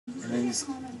And then just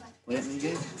let me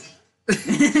get.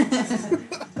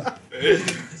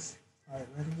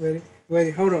 Alright,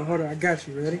 ready. Hold on. I got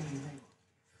you. Ready?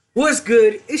 What's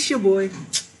good? It's your boy.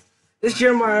 It's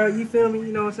Jeremiah. You feel me?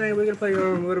 You know what I'm saying? We're gonna play a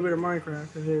little bit of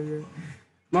Minecraft.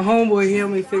 My homeboy, he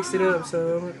helped me fix it up,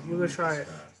 so we're gonna try it.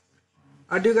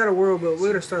 I do got a world, but we're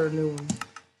gonna start a new one.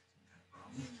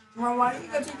 Well, why don't you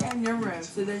go check that in your room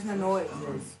so there's no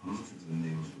noises?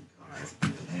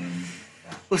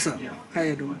 What's up? How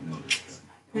you doing?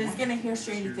 Because it's gonna hear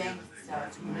strange things and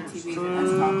stuff from the TV and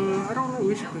us talking. I don't know.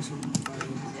 We should put some.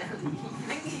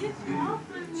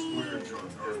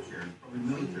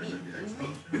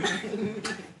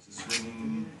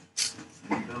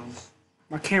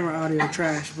 My camera audio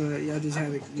trash, but y'all just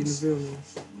have it in the video.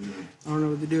 I don't know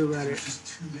what to do about it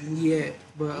yet,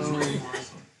 but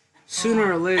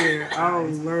sooner or later I'll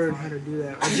learn how to do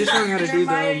that. I just learned how to do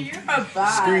the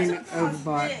screen of the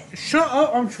bot. Shut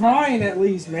up! I'm trying at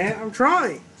least, man. I'm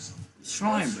trying.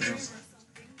 Trying, bro.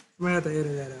 I'm gonna have to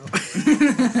edit that out.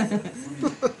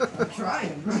 I'm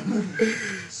trying, bro.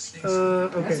 Okay. I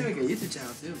have to make a YouTube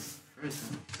channel too. First.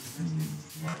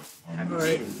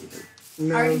 Alright.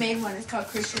 No. I already made one. It's called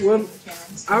Christian Well,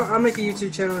 Channel. I'll make a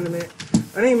YouTube channel in a minute.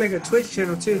 I need to make a Twitch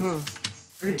channel too, huh?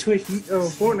 I can Twitch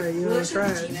Fortnite, you know, and try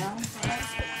it.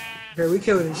 Okay, we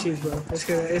killing the sheep, bro.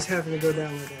 It's having to go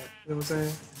down like that. You know what I'm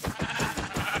saying?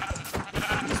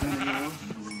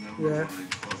 Yeah.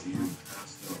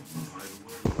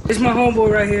 It's my homeboy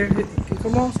right here.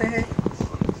 Come on, say hey.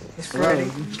 It's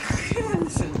Friday.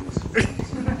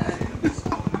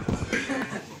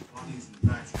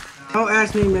 Don't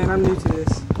ask me, man. I'm new to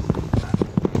this.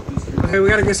 Okay, we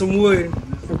gotta get some wood,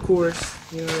 of course.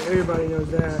 You know, everybody knows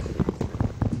that.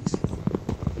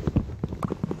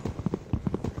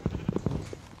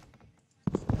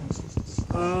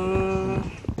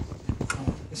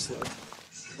 It's slow.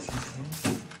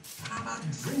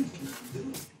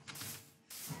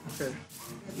 Okay.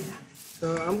 So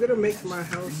I'm gonna make my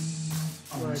house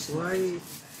like right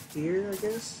here, I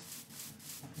guess.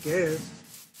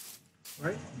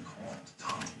 Right?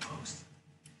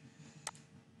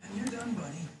 And you're done,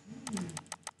 buddy.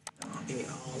 And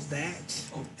all that.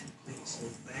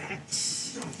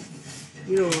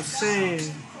 You know what I'm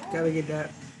saying? Gotta get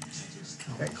that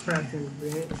crafting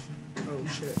bench. Oh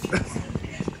shit.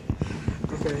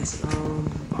 Okay.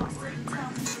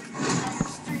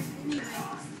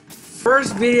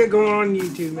 First video going on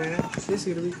YouTube, man. This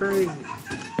is gonna be crazy.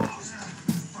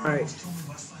 Alright.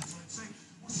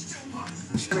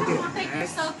 I think you're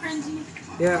so cringy.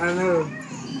 Yeah, I know.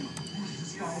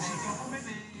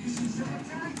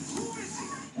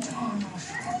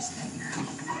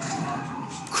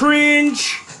 Cringe!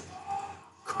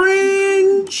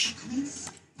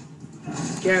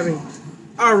 Gabby,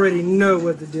 I already know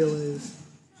what the deal is.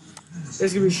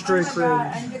 It's gonna be straight Oh my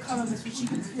God, cringe. I need to call him so she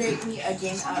can create me a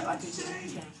game up on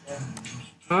YouTube.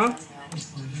 Huh?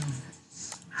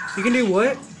 You can do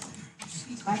what?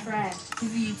 My friend,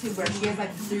 she's a YouTuber. She has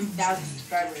like 3,000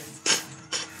 subscribers.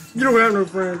 You don't have no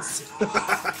friends.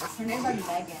 Her name's like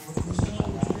Megan.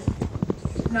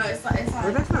 No, it's Well,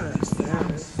 like that's not a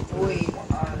status. wait.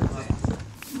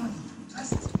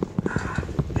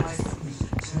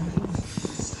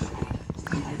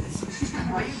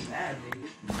 Why are you bad, dude?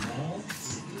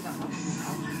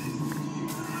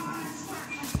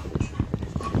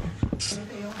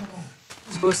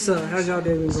 What's up? How's y'all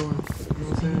day been going? You know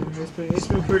what I'm saying? It's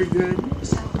been pretty good.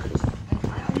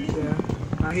 Yeah,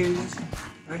 I hear you.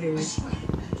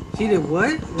 She did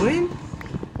what? When?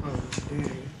 Oh,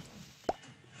 dang.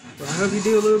 Well, I hope you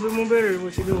do a little bit more better than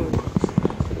what you're doing.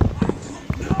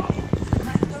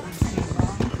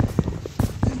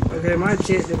 Okay, my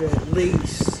objective at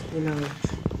least, you know,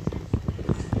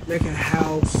 make a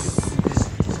house,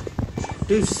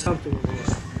 do something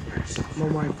with my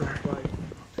Minecraft life.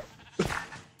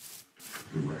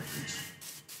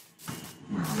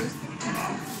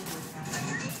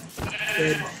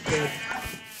 Dead.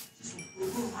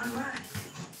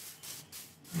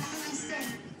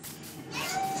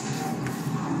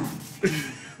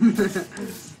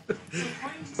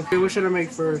 Okay, what should I make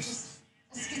first?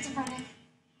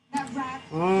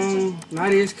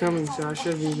 Night is coming, so I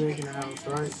should be making a house,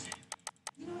 right?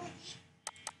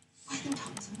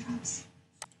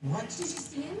 What? Did you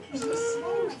see him? He was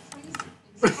sweating like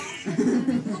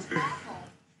crazy.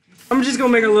 I'm just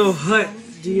gonna make a little hut,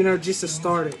 you know, just to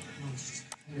start it.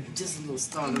 Just a little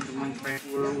start of the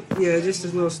Minecraft world. Yeah, just a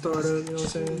little startup, you know what I'm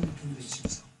saying?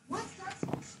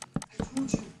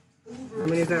 I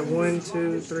mean, is that 1,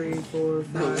 2, 3, 4,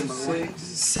 5, 6,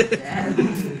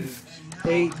 7,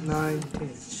 8, 9, 10. Okay,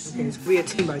 it's gonna be a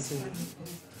 10 by 10.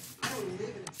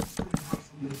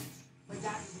 Okay,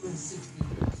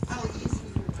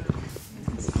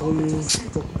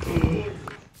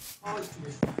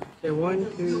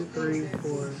 1, 2, 3,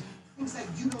 4,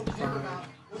 5,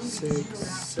 6,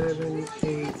 7,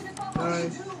 8,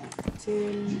 9,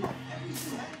 10.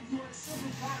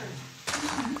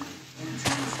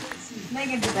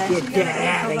 Megan did that. Get that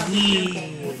out of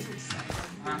here.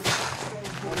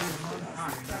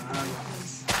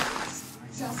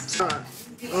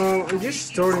 I'm just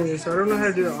starting this. So I don't know how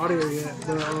to do the audio yet,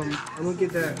 but I'm gonna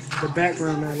get the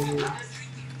background out of here.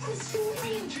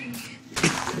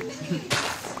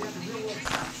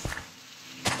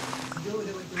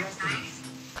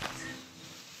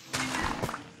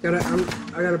 I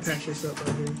gotta patch this up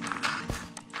right here.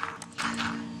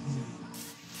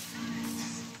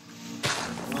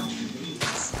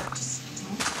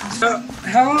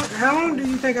 How long do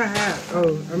you think I have?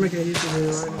 Oh, I'm making a YouTube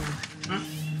video right now.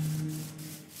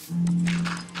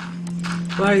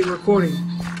 Like recording.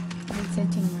 Like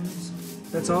 15 minutes.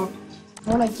 That's all?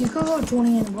 Or like you could go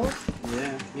 20 in a row.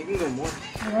 Yeah, you can go more.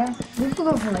 Yeah. We could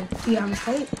go for like 3 hours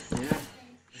straight. Yeah,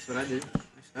 that's what I did.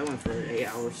 I went for 8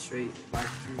 hours straight live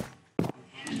stream.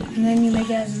 And then you make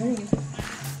it as a video.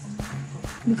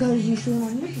 Because you shoot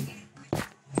on YouTube.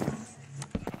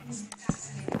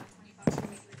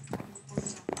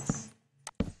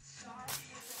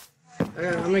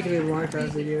 I'm making a Minecraft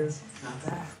video.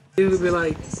 People will be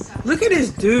like, look at this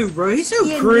dude, bro. He's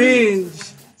so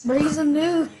cringe. But he's a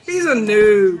noob. He's a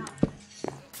noob.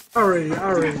 Already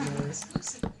know it.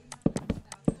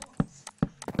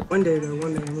 One day I'm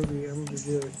gonna be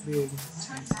big.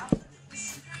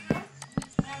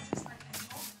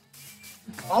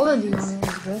 All of the on is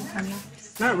good, kind of.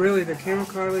 Not really. The camera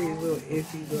quality is a little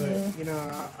iffy, but you know,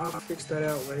 I'll fix that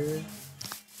out later.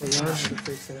 But y'all have to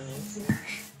fix it out.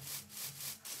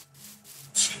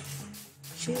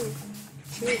 Chill,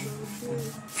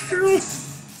 bro,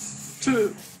 chill.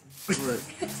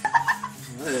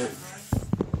 What?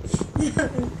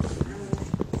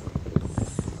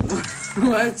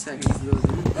 What? Seconds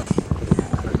losing.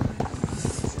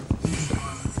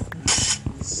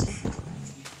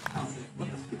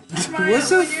 What's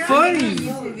so funny?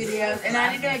 YouTube videos, and I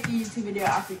need to make a YouTube video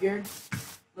after your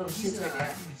little shit right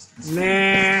there.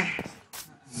 Nah.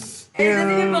 It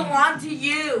doesn't even belong to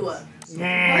you.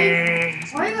 Nah.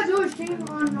 All you gotta do is stream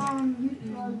on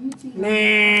YouTube. Nah.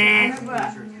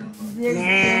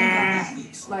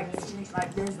 There's like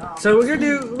there's So we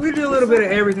do a little bit of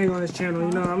everything on this channel.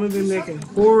 You know, I'm gonna be making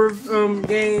horror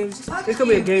games. It's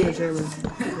gonna be a gaming channel.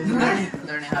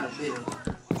 Learning how to build.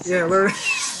 Yeah, learn.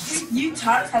 You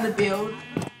taught us how to build.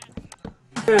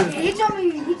 He told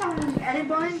me edit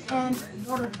button and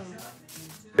water button.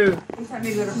 Dude, He taught me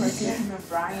to go to first and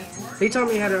Brian. he taught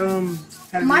me how to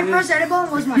My do this. first edit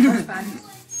button was my first button.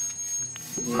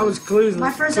 I was clueless.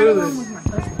 My first edit button was my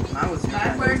first button. I was My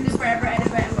first is forever edit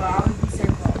button will always be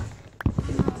circle.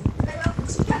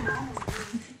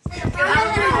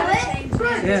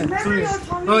 Yeah, come here.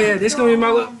 Oh yeah, this gonna be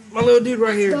my little dude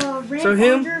right here. So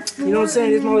him, you know what I'm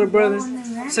saying? This my little brother.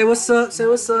 Say what's up. Say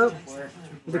what's up.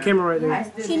 The camera right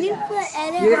there. Can you put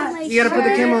edit Yeah, on my you gotta put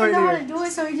the camera right there. do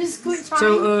it, so he just quit trying.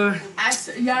 So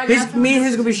me and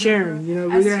his gonna be sharing. You know,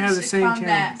 we're gonna have the same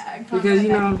channel because you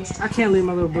know I can't leave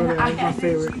my little brother out. He's my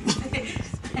favorite.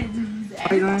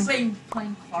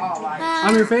 Playing claw, like.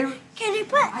 I'm your favorite? Can you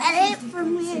put edit for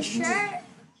me a shirt?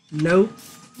 Nope.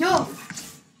 Yo,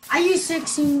 I use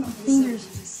 16 fingers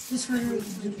just for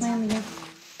playing the game.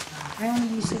 I only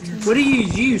use 16. What do you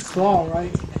use? You use claw,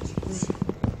 right?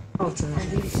 Okay.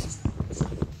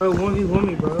 Bro, 1v1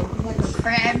 me, bro. Like a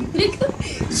crab.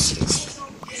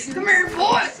 Come here,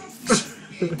 boy.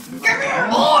 Come here,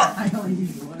 boy. Come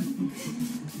here, boy.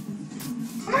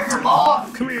 Come here, boy.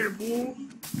 Come here, boy.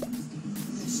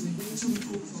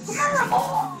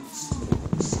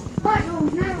 What? Oh,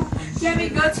 no. Gabby,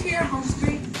 go to your home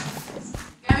screen.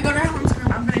 Gabby, go to your home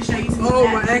screen. I'm gonna show you some Oh,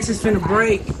 stats. my axe is finna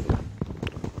break.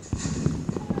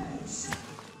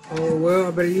 Oh, well, I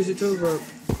better use it too, bro.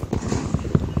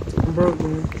 I'm broke,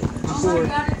 man. I'm Oh poor. my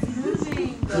god, it's moving. You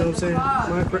know what I'm saying?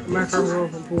 My world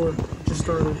from poor just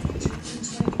started.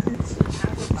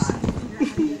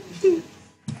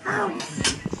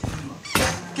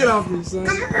 Get off me, son.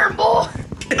 Come here, boy.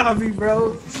 Get off me,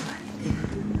 bro.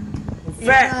 I'm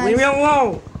fat. Leave me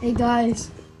alone. Hey,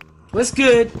 guys. What's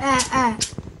good?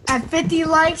 At 50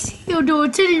 likes, he'll do a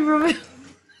titty reveal.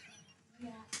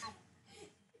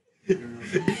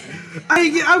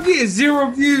 I'm getting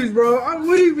 0 views, bro.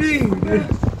 What do you mean?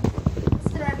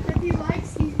 So at 50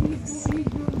 likes, he's doing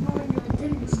a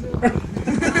titty reveal.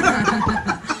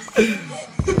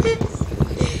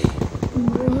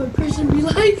 Christian be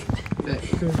like,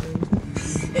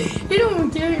 He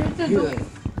don't care. You like,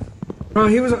 Bro,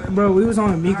 we was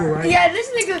on Amigo, right? Yeah, this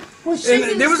nigga was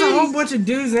shaking And there was his a whole titties. bunch of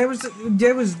dudes. And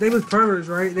they was perverts,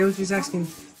 right? They was just asking.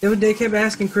 They kept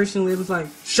asking Christian. They was like,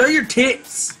 "Show your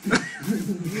tits,"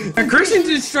 and Christian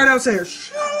just straight out said,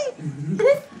 "Show."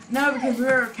 No, because we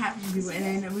were catching people,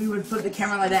 and then we would put the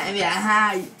camera like that, and be like,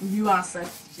 "Ha, you want such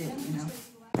shit," you know.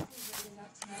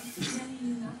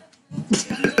 We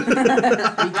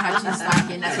catch you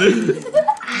slacking. That's what you do.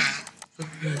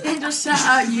 And just shut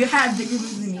up. You have bigger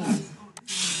boobs than me.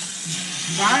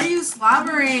 Why are you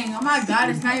slobbering? Oh my god,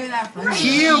 it's not even that funny.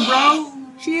 Chill, bro.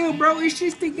 Chill, bro. It's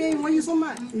just a game. Why you so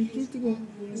mad? It's just a game.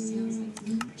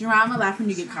 Jerome, I'm gonna laugh when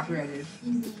you get copyrighted.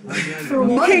 You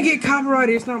can't get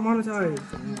copyrighted. It's not monetized.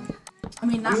 I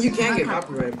mean, not you can not get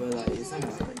copyrighted, but like it's not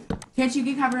like, Can't you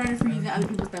get copyrighted for using other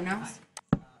people's thumbnails?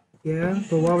 Yeah,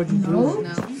 but why would you do it? No.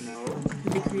 no.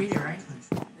 You're the creator, right?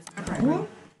 It's copyrighted.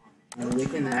 You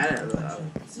can add it, but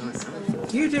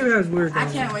YouTube has weird. I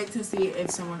things. can't wait to see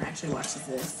if someone actually watches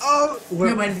this. Oh, well,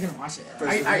 Nobody's gonna watch it.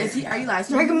 Are you live They're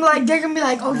streaming? gonna be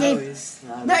like, okay. it's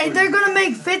not. They're gonna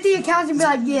make 50 accounts and be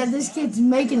like, yeah, this kid's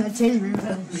making a titty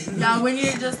review. Yeah, we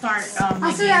need to just start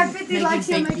I said at 50 likes,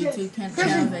 he'll fake make it. YouTube channels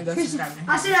Christian, and go Christian, subscribe to him.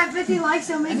 I said at 50 likes,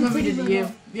 he'll make That's a what we titty did to review.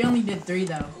 you. We only did 3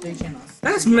 though, 3 channels.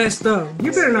 that's messed up.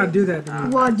 You better not do that to me.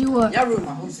 What, do what? Y'all ruined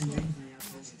my whole stream.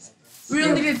 We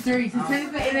only did 3. So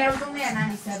technically, and I was only at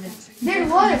 97. Did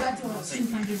You what? got to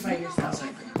 200 by yourself.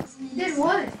 Did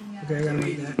what? Okay, I gotta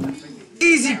make that.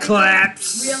 Easy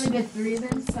claps. We only did 3 of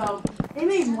them, so They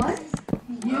made what?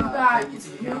 you got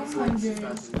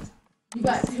 200. You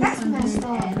got 200 and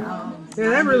Yeah,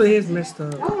 that really is messed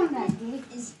up. That one that gay.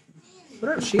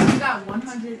 What up, sheep? you got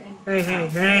 100 and Hey.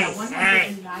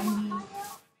 190.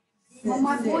 Well,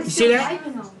 my boy's see still that?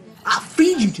 typing on it. I'll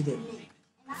feed you to them.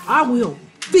 I will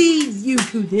feed you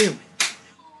to them.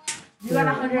 You got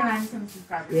 197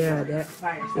 subscribers. Yeah, by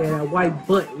yourself. that white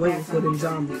butt waiting for them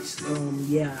zombies.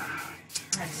 Yeah.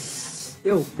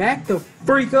 Yo, back the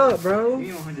freak up, bro.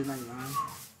 You 199.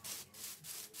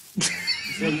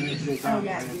 Oh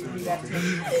yeah, you got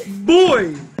 200.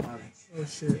 Boy. Oh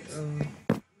shit.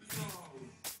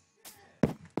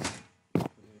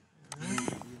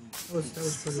 That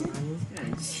was pretty nice. Yeah,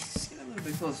 just get a little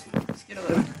bit closer. Just get a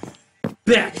little.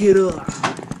 Back it up.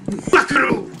 Back it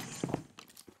up.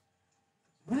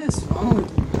 What is wrong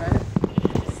with you, man?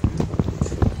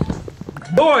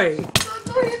 Boy.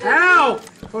 Ow.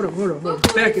 Hold on.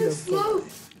 Back it up. Slow.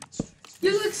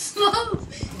 You look slow.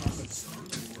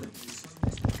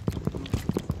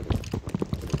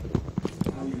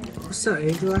 What's up,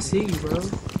 Angel? I see you, bro.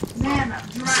 Man,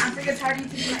 I'm sick of tired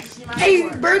of you like she might Hey,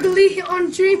 work. Burgley on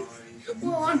the tree.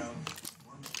 Well, on.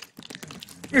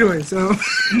 Anyway, so.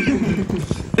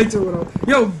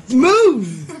 Yo,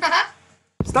 move!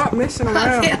 Stop messing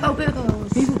around.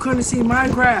 People come to see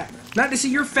Minecraft, not to see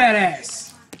your fat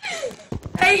ass.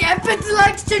 Hey, I 50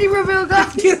 likes titty review,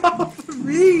 guys. Get off of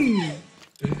me!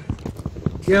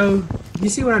 Yo, you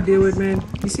see what I deal with, man?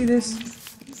 You see this?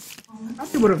 I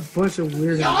deal with a bunch of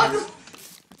weirdos.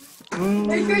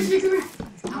 Hey, Chris, you come here.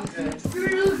 Come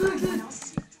here, look.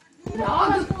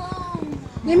 Dog.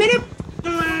 Give me the.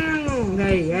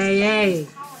 Hey.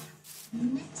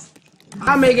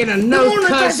 I'm making a no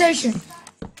cuss. Monetization.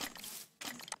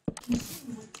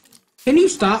 Can you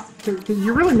stop? Cause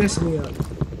you're really messing me up.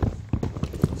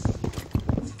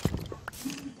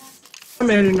 I'm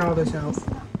editing all this out.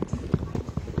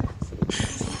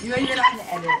 You ain't gonna have to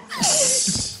edit.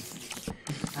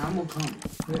 Time will come.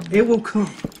 It will come.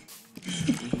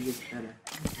 It gets better.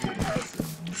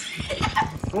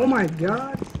 Oh my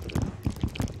god.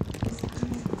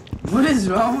 What is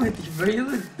wrong with you, bro? You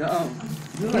look dumb.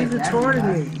 You He look retarded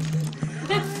me.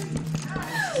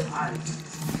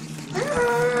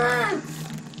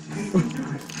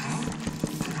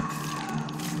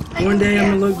 One day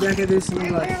I'm gonna look back at this and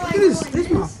I'm like, look at this. This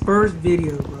is my first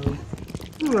video, bro.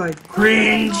 I'm like,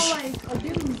 cringe.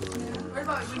 What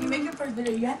about when you make your first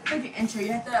video? You have to make an intro.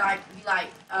 You have to like be like,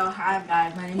 "Oh hi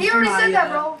guys, my name is He already said that,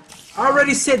 Mario." bro. I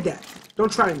already said that.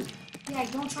 Don't try me. Yeah,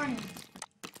 don't try him.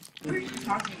 What are you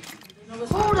talking?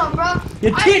 Hold on, bro.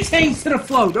 Your tits hangs to the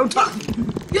floor. Don't talk.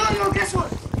 Yo, guess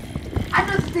what? I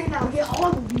know the thing that will get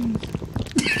all the views.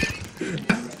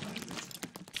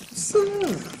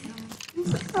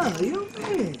 You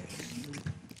man.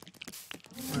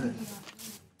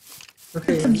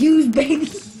 Okay. Views, baby.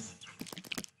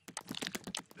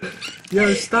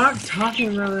 Yo, stop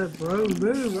talking about that, bro.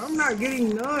 Move. I'm not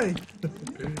getting none.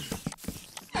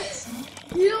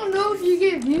 You don't know if you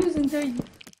get views until you.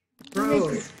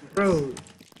 Bro.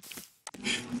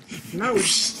 No.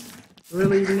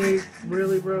 Really, Nick?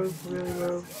 Really, bro?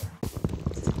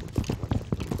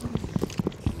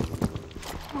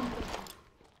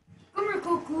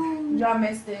 Y'all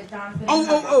missed it. Jonathan. Oh.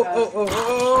 Hold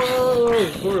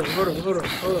on.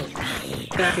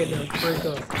 Back it up. Break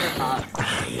up.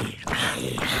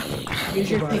 Use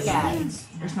your pickaxe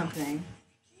or something.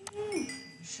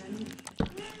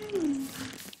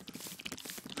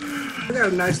 I got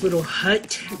a nice little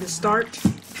hut to start.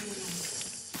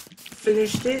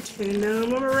 Finished it, and I'm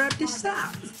gonna wrap this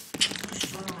up.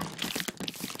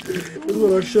 That's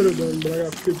what I should have done, but I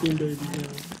got 15 babies now.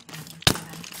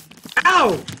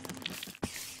 Ow!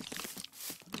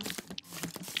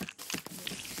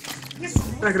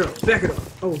 Back it up.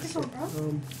 Oh, shit.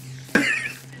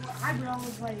 Eyebrow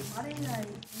was like, why didn't I?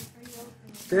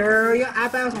 Girl, your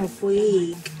eyeballs on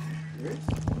fleek.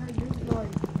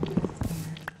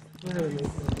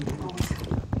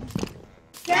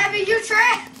 Gabby, you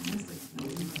trash!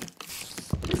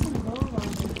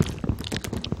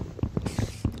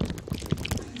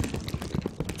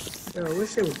 Yo, I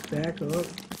wish it would back up. You know what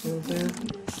I'm saying?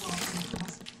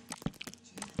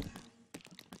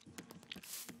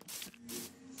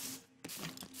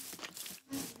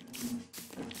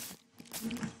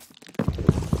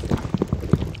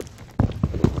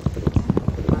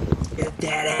 Get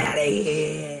that out of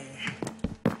here.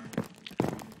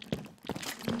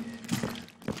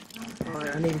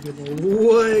 Alright, I need to get more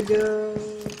wood. You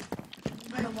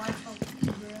better watch your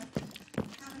feet, bro.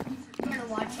 You better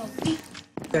watch your feet.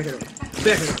 Back it up.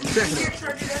 Your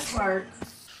charger does work.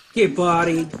 Get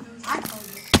bodied. I told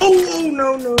you. Oh,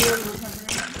 no.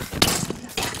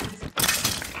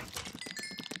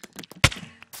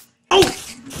 Oh!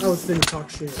 I was finna talk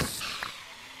shit.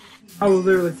 I was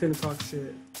literally finna talk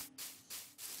shit.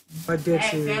 I did Hey,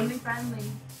 shit. family friendly.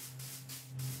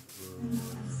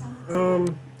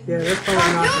 Yeah, that's probably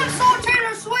You not insult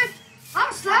Taylor Swift,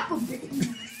 I'll slap him, bitch.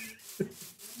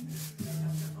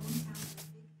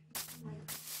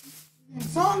 You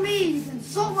insult me, you can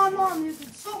insult my mom, you can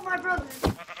insult my brother.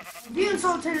 If you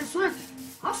insult Taylor Swift,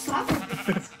 I'll slap him.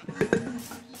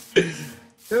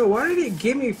 Yo, why did it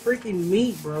give me freaking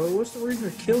meat, bro? What's the reason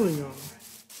of killing y'all?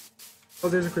 Oh,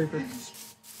 there's a creeper.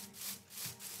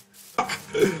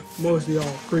 Most of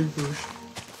y'all creepers.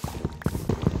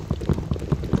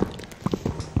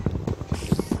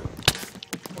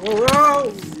 Oh,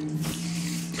 no!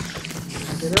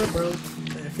 Back it up, bro.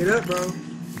 Back it up, bro.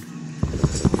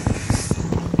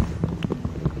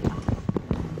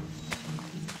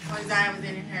 When Zion was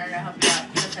in here to help you out,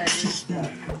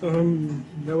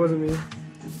 That wasn't me.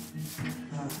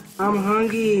 I'm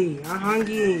hungry. I'm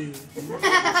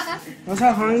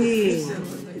so hungry.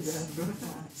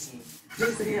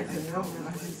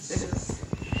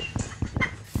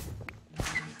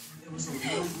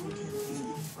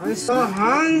 I'm so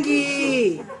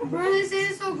hungry. Bro, this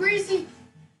is so greasy.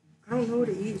 I don't know what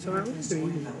to eat, so I'm just gonna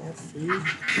eat all food.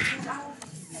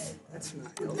 That's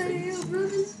not What the healthy. hell,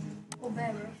 brother? Oh,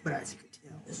 bad, bro. But as you can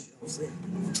tell,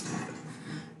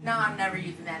 No, I'm never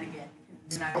using that again.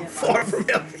 I'm far from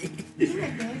healthy. You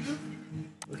ain't bad, bro.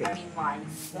 I mean,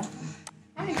 life.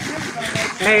 I ain't tripping about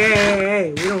that.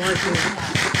 Hey, we don't like this.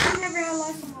 I've never had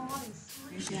life in my life.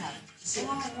 You should have.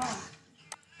 Oh my god.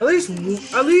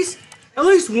 At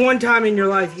least one time in your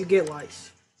life you get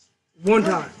lice. One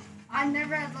time. I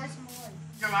never had lice in my life.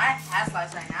 Jeremiah has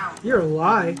life right now. You're a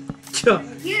lie.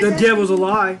 The devil's a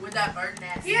lie. With that bird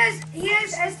nest. He has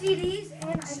STDs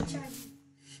and HIV.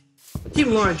 Keep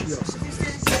lying to yourself.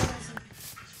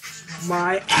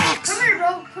 My ex. Come here,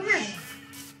 bro. Come here.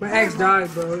 My ex died,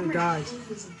 bro. It died.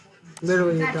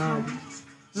 Literally, it died.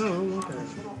 Oh, okay.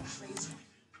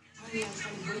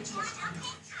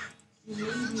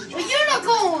 A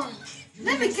unicorn!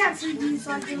 Let me capture you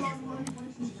so I can love you.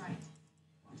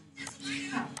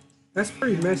 That's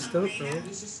pretty messed up, bro.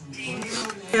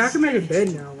 Yeah, I can make a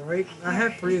bed now, right? I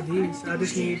have 3 of these. I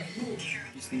just need.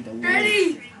 Just need the wood.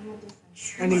 Ready?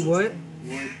 I need what?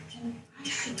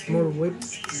 More wood.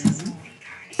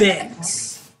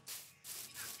 Beds.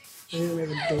 I need to make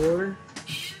a door.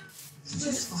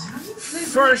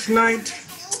 First night.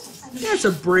 That's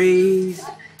a breeze.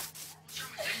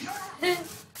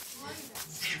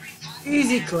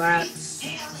 Easy claps.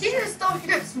 She just stole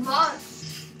your spot.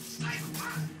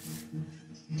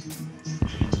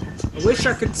 I wish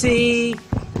I could see.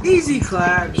 Easy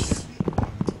claps.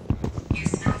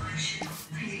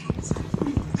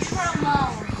 Come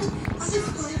on. I'm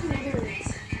just playing here.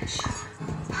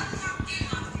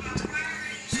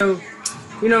 So,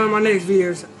 you know, in my next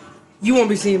videos, you won't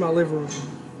be seeing my living room.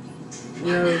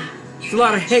 You know, there's a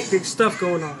lot of hectic stuff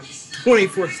going on,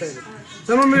 24/7.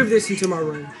 So I'm gonna move this into my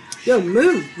room. Yo,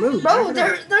 move. Bro,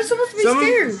 they're supposed to be Someone-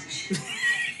 scared.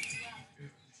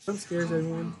 That scares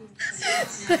everyone.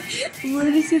 What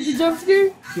did he say, the jump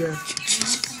scare? Yeah.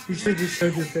 You should just show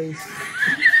your face.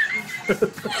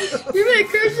 You mean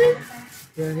Christian?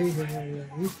 Yeah, he's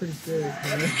pretty good.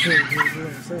 Man.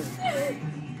 That's what I'm saying.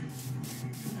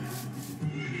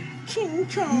 Ching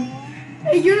chong.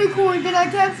 Hey, unicorn, did I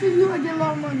capture you? I get a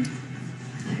lot of money.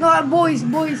 No, boys.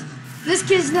 This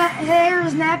kid's hair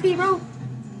is nappy, bro.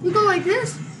 You go like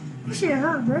this? This shit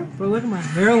hurt, bro. Bro, look at my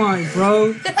hairline,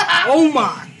 bro. Oh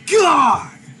my god.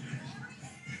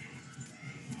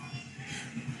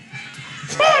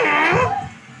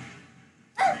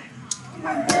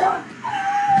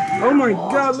 Oh my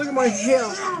god, look at my hair.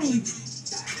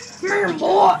 Come here,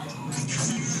 boy.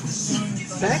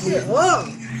 Back it up.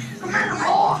 Come here,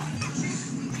 boy.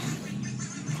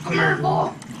 Come here,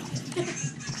 boy.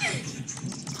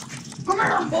 Come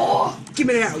here, boy. Give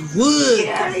me that wood.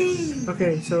 Daddy.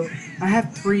 Okay, so I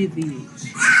have 3 of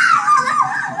these.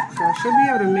 So I should be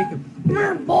able to make it. Come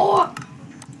here, boy.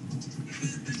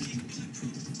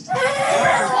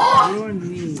 What do I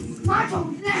need? My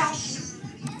turn now.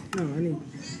 No, I need.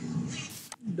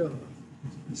 Duh.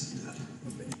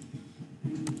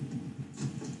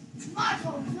 My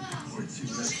turn now.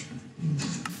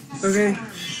 Okay.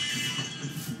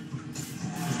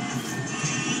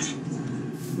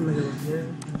 I'm gonna go here.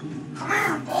 Come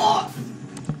here, boy.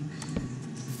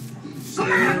 Come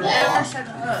here, boy. Never shut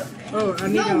up. Oh, I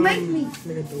need No, to make me.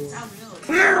 make a door.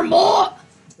 Come here, boy.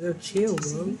 Yo, chill,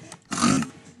 bro.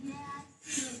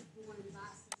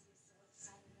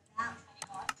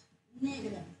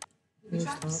 Can you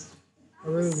stop? I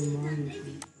really don't mind you.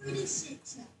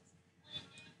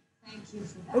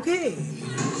 Okay.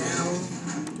 Now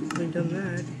we've done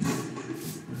that.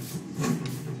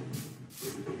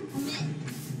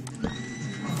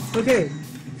 Okay,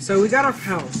 so we got our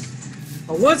house.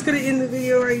 I was gonna end the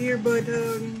video right here, but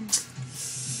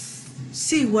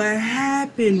see what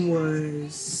happened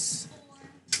was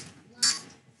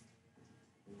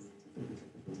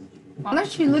Why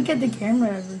don't you look at the camera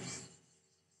ever?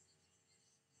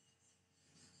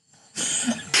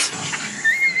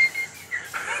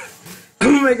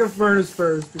 I'm gonna make a furnace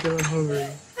first because I'm hungry.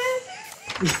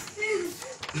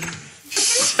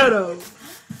 Shut up.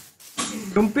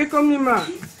 Don't pick on me,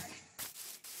 man.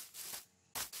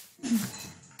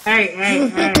 Hey.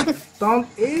 Don't.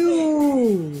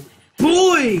 Ew.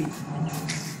 Boy.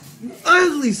 You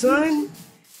ugly, son.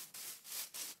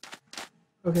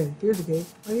 Okay, here's the cake.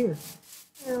 Right here.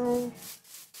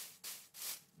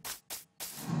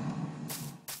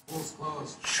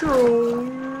 Sure.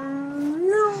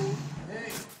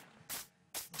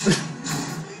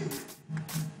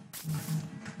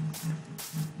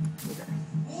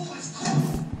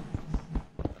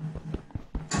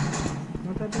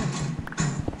 Not that bad.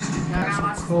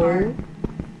 Coal.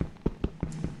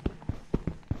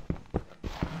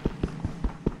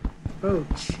 Oh,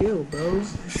 chill, bro.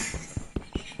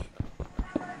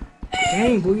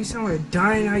 Dang, boy, you sound like a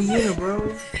dying hyena,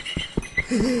 bro.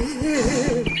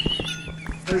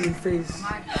 Ugly face. Oh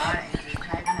my god, Andrew,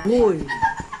 typing that Boy.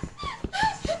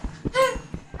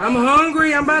 I'm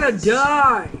hungry. I'm about to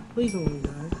die. Please don't let me die.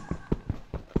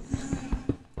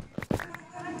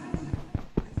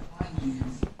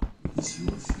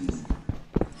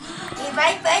 If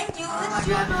I thank you, oh my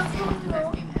god, this game is the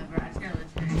best game ever. I just gotta let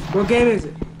you know. What game is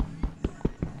it?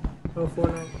 Oh,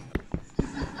 Fortnite.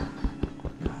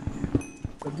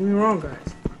 Don't get me wrong,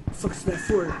 guys. Fuck's that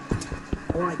Fortnite.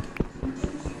 I like it.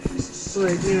 But,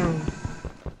 like, you know,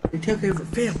 they took over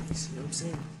families. You know what I'm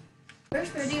saying?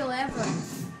 First video ever.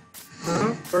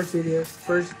 First video.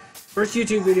 First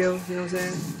YouTube video. You know what I'm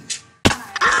saying?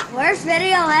 Worst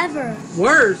video ever.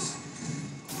 Worse.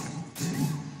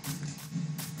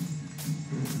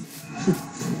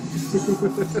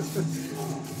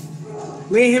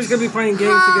 Me and him's gonna be playing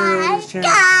games together on this channel.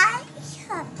 Guys.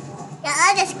 Yeah,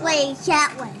 I just play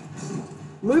chat with.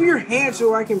 Move your hand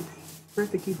so I can press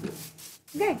the keyboard.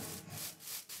 Okay.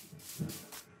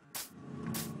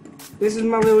 This is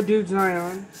my little dude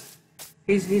Zion.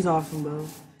 He's awesome, bro.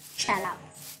 Shut up.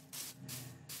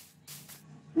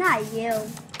 Not you.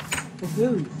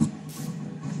 Who?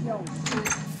 Yo.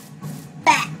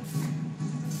 Fat.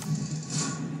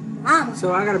 Mama.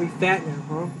 So I gotta be fat now,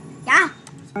 huh? Yeah.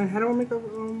 So how do I make a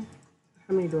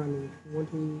how many do I need? 1,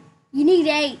 2, You need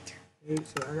 8. 8.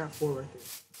 So I got 4 right there.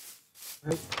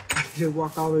 Right? I just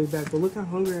walk all the way back. But look how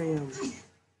hungry I am.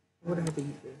 What do I have to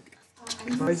eat there?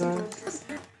 Sorry, Zion.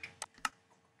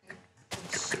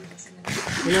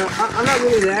 You know, I'm not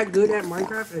really that good at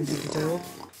Minecraft, as you can tell.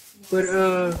 But,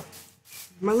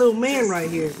 my little man right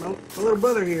here, my little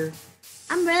brother here,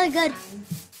 I'm really good.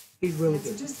 he's really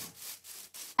good.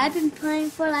 I've been playing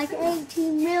for like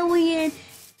 18 million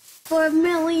for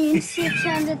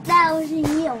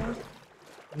 1,600,000 years.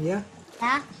 Yeah,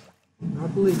 Yeah? I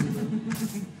believe you,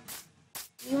 bro.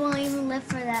 You won't even live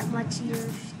for that much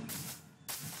years.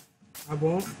 I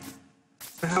won't.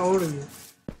 So how old are you?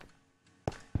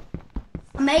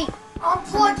 I'm 8.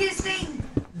 Unplug his thing!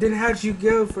 Then how'd you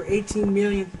go for 18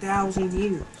 million thousand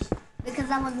years? Because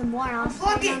I wasn't born. I was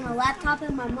playing on a laptop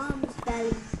in my mom's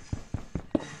belly.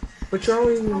 But you're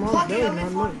only in your mom's belly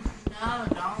 9 months. No,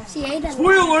 don't. She ate a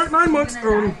Spoiler alert, 9 months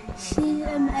early. She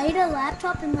ate a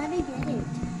laptop and let me get it.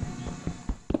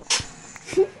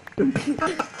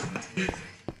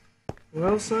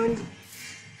 Well, son,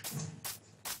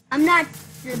 I'm not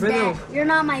your But no. dad. You're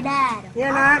not my dad.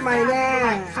 you're not my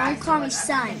dad. Don't call me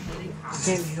son. I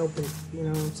can't help it, you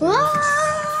know what I'm saying?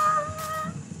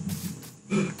 Ah!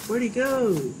 Where'd he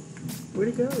go? Where'd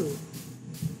he go?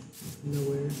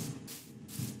 Nowhere.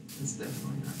 It's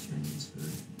definitely not Chinese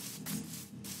food.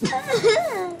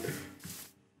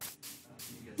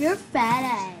 You're fat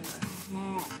ass.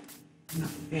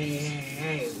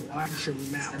 Hey, watch your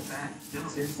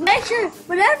mouth. Make sure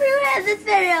whenever you have this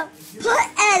video, put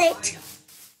edit.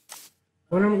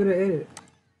 What am I gonna edit?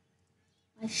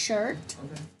 My shirt.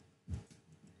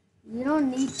 You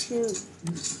don't need to.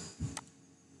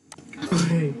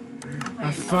 Hey,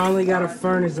 I finally got a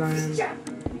furnace on.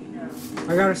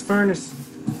 I got a furnace.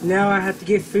 Now I have to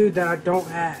get food that I don't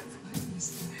have.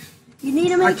 You need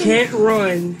to I make it. can't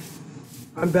run.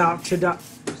 I'm about to die.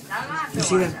 You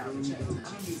see that?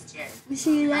 You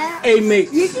see that? Hey,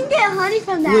 mate. You can get honey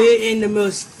from that. We're in the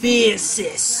most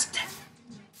fiercest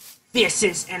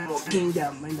animal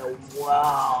kingdom in the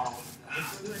world.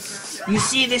 You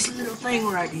see this little thing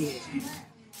right here?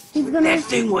 He's gonna. That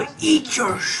thing will eat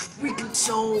your freaking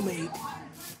soul, mate.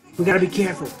 We gotta be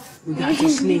careful. We got to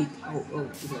sneak. Oh,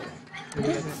 we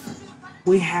got that.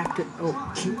 We have to.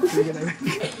 Oh, we got that.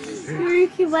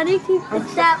 Ricky, why do you keep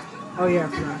that? Oh yeah, I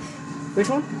forgot. Which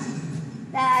one?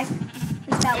 That.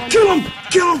 It's that one. Kill him!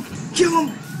 Kill him! Kill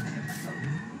him!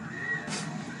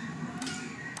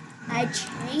 I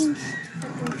changed the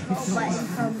control button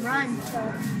from run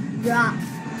to drop.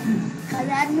 Cause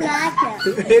I don't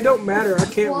like it. It don't matter. I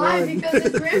can't Why? run. Because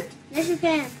it's ripped? Yes, you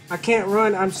can. I can't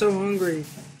run. I'm so hungry.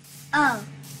 Oh.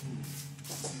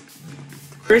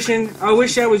 Christian, I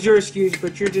wish that was your excuse,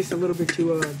 but you're just a little bit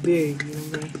too big. You know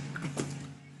what I mean?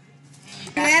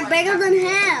 You're bigger than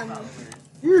him.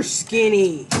 You're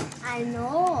skinny. I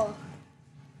know.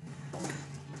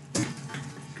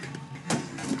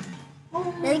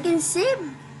 They can see.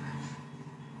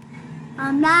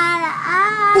 I'm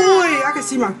not. Boy, I can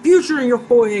see my future in your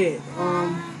forehead.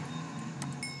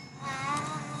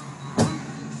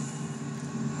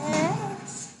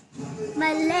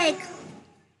 My leg.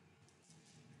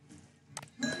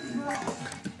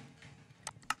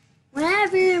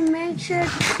 Whenever you make sure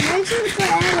to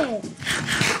edit.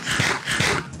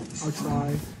 I'll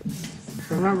try.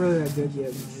 I'm not really that good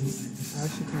yet, man. I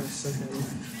actually kind of suck at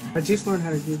it. I just learned how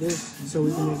to do this so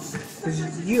we can make.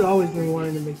 Because you always been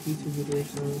wanting to make YouTube videos,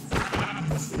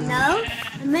 so. No,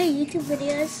 I make YouTube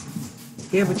videos.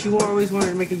 Yeah, but you always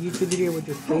wanted to make a YouTube video with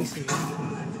your face in it.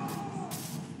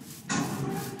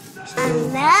 So,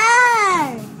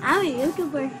 I'm a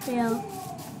YouTuber still.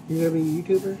 you gonna be a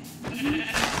YouTuber?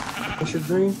 What's your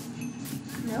dream?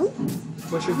 No,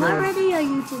 What's your I'm dream? already a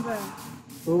YouTuber.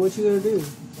 Well, what you gonna do?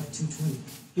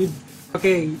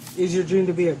 Okay, is your dream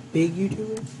to be a big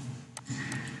YouTuber?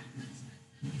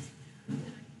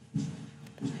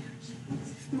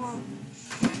 Small.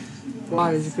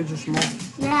 Why? Is it because you're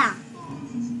small? Yeah.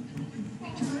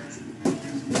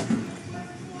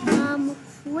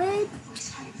 Wait.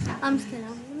 I'm just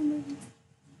kidding.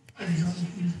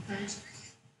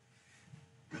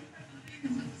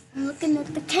 I'm looking at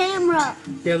the camera.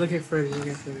 Yeah, look at Freddy. Look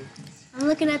at Freddy. I'm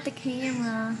looking at the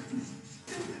camera.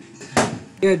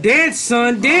 Yeah, dance,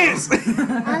 son, dance!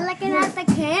 I'm looking at the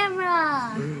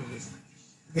camera.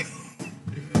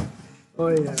 Oh,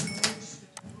 yeah.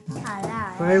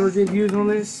 Alright. If I ever get views on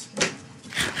this,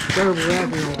 better be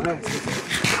laughing on that.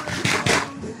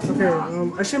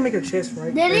 Okay, I should make a chest,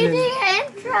 right? Did he And do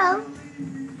then- your intro?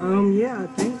 Yeah, I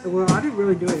think. Well, I didn't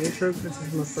really do an intro because this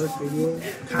is my first video.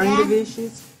 Kind of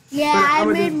issues. Yeah, But I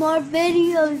I'ma made do- more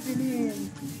videos than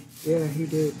him. Yeah, he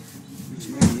did. Did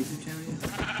you make a YouTube channel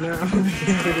yet? No, I'm making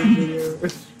a video.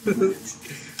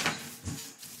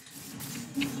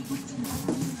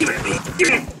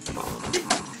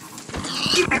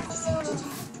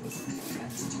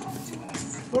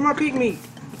 Where my pig meat?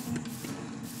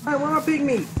 Hey, where my pig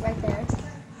meat? Right there.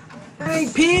 Hey,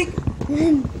 pig!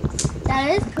 That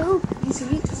is poop. You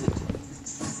see?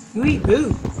 You eat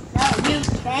poop. No, you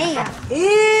can't. Ew,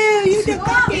 you can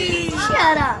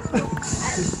Shut up.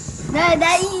 No,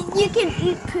 that you can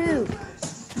eat poop.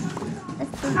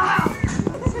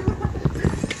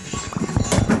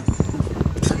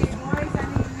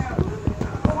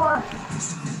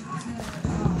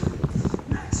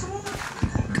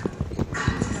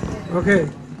 Okay,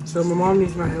 so my mom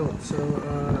needs my help, so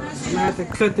I'm gonna have to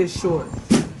cut this short.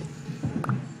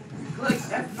 Look,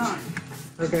 that's not.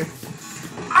 Okay.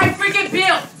 I freaking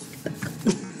built!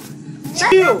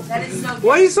 Chill! That is so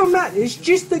Why are you so mad? It's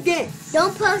just a game.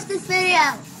 Don't post this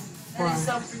video. That is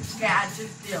so freaking bad. I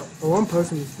just built. Oh, I'm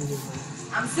posting this video.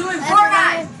 I'm suing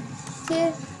Fortnite!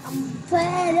 Here, I'm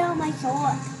putting it on my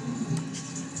sword.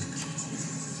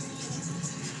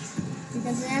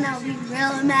 Because then I'll be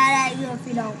real mad at you if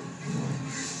you don't.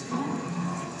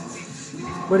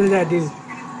 What did that do?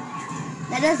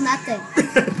 That does nothing.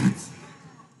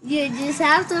 You just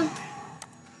have to.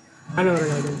 I know what I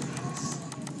gotta do.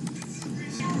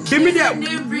 Give me that.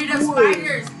 New breed of wood.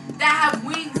 spiders that have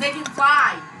wings, they can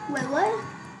fly. Wait, what?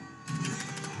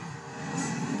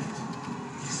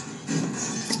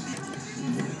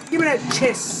 Give me that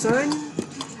chest, son.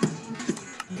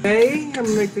 Okay, I'm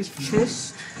gonna make this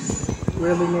chest.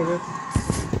 Really, nigga?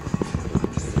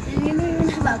 And you don't even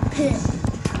have a pick.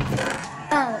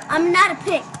 Oh, I'm not a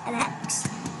pick, an axe.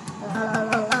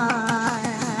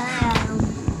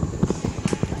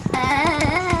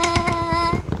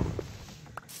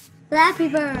 Flappy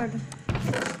Bird.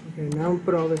 Okay, now I'm gonna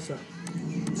put all this up.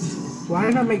 Why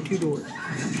did I make 2 doors?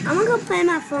 I'm gonna go play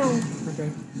my phone. Okay.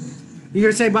 You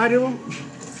gonna say bye to them?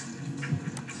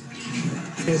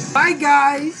 Okay, bye,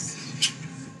 guys.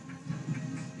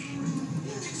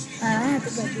 I have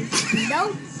to go do.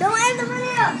 Don't end the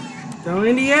video. Don't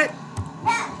end it yet?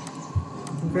 Yeah.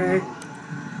 Okay.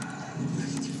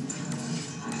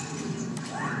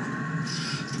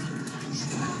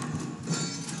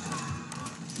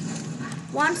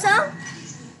 Want some?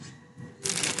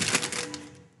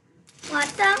 Want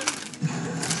some?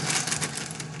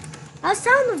 I was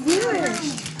telling the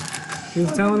viewers. You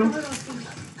was telling them?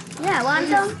 Yeah, want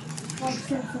some?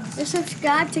 Just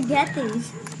subscribe to get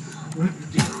these.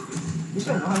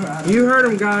 You heard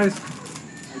them, guys.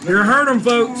 You heard them,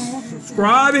 folks.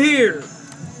 Subscribe here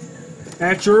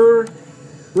at your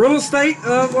real estate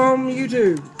of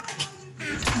YouTube.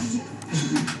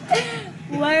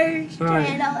 Worst All right.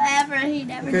 channel ever. He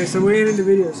never. Okay, so we ended the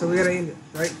video, so we gotta end it,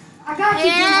 right? I got you.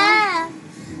 Yeah.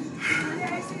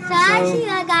 So I'll see you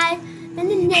guys in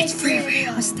the next video.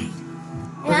 real estate.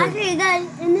 And I'll see you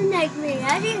guys in the next video.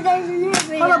 I'll see you guys in the next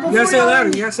video. You gotta say it louder.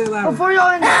 You gotta say it louder. Before y'all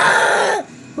end it.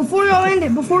 Before y'all end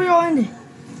it. Before y'all end it.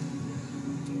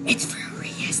 It's for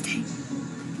real estate.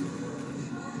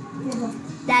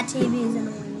 That TV is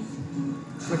annoying.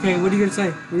 Okay, what are you gonna say?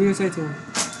 What are you gonna say to him?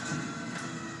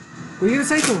 What are you gonna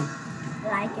say to him?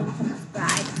 Like and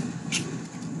subscribe.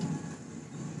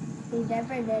 He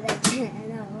never did it. I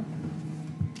know.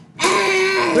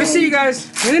 We'll see you guys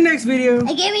in the next video.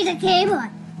 Hey, give me the keyboard.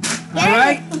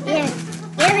 Alright?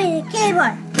 Give me the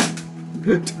keyboard.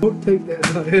 Don't take that,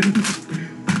 button.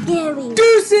 Give me.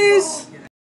 Deuces!